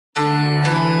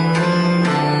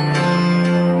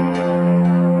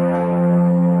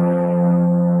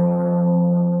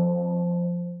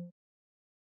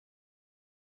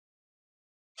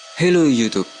Hello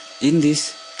YouTube, in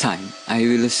this time I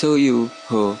will show you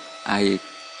how I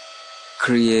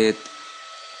create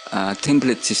a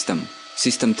template system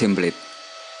template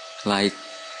like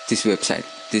this website.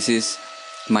 This is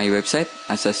my website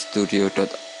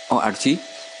asastudio.org,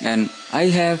 and I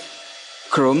have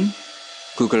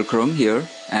Google Chrome here,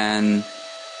 and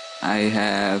I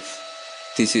have,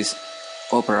 this is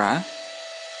Opera,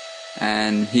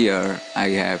 and here I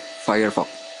have Firefox.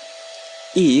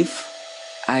 If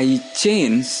I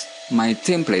change my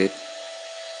template,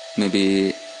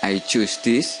 maybe I choose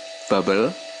this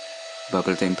bubble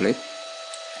template,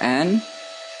 and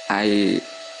I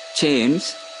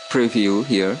change preview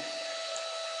here,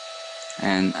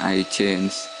 and I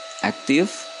change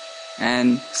active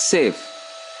and save.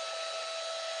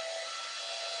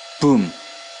 Boom!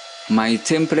 My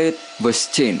template was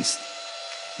changed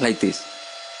like this.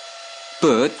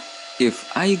 But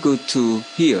if I go to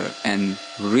here and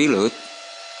reload,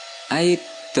 I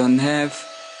don't have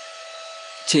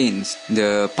changed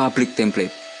the public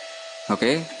template.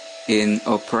 Okay, in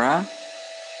Opera,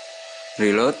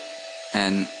 reload,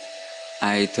 and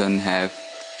I don't have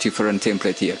different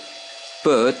template here.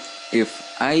 But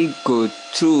if I go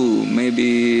to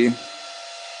maybe,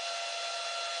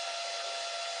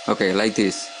 okay, like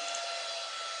this,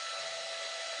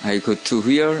 I go to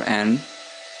here and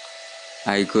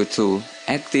I go to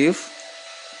active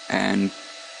and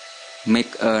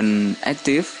make an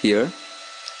active here,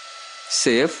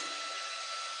 save.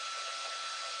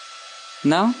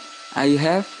 Now I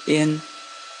have in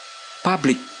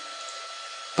public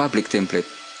template,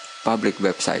 public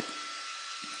website.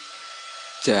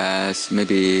 Just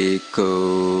maybe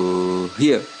go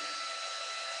here.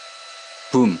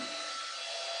 Boom!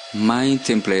 My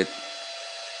template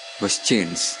was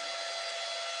changed.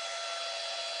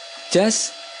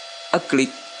 Just a click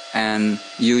and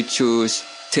you choose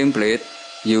template,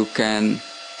 you can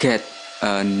get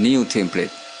a new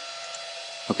template.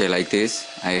 Okay, like this,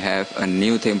 I have a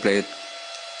new template.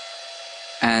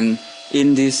 And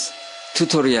in this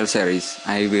tutorial series,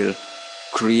 I will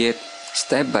create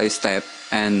step by step,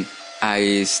 and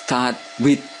I start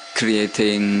with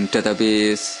creating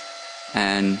database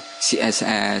and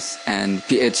CSS and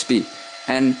PHP.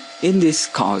 And in this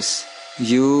course,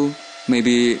 you may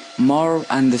be more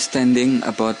understanding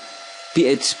about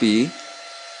PHP,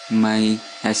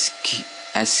 MySQL,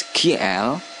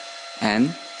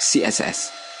 and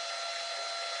CSS.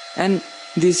 And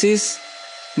this is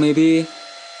maybe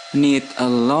need a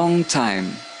long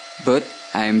time, but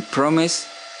I promise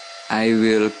I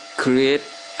will create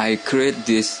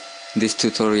this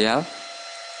tutorial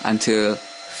until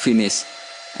finish,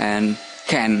 and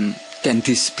can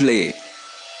display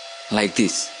like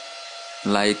this,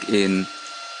 like in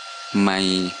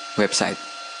my website.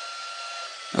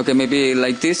 Okay, maybe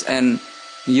like this, and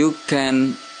you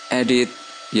can edit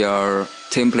your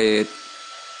template.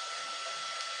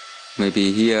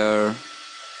 Maybe here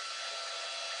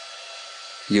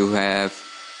you have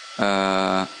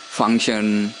a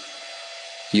function,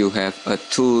 you have a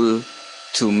tool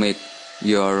to make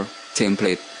your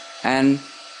template. And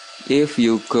if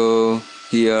you go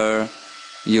here,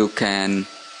 you can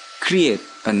create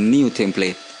a new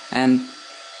template. And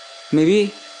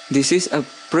maybe this is a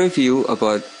preview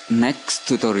about next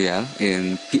tutorial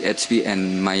in PHP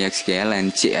and MySQL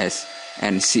and JS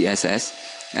and CSS.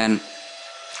 And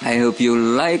I hope you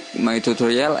like my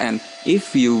tutorial, and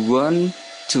if you want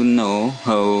to know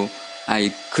how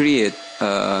I create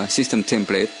a system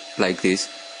template like this,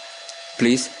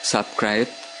 please subscribe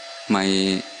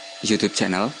my YouTube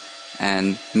channel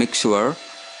and make sure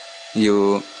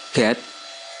you get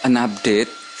an update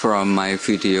from my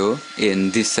video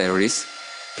in this series,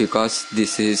 because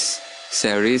this is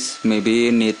series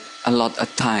maybe need a lot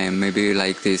of time, maybe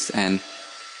like this, and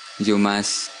you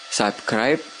must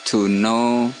subscribe to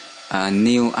know a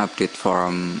new update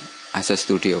from Asa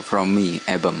Studio from me,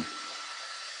 Abam.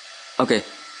 Okay,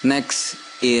 next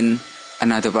in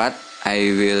another part,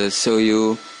 I will show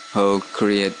you how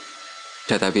create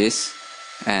database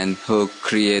and how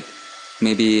create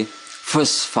maybe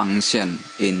first function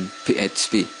in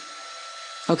PHP.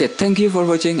 Okay, thank you for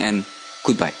watching and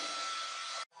goodbye.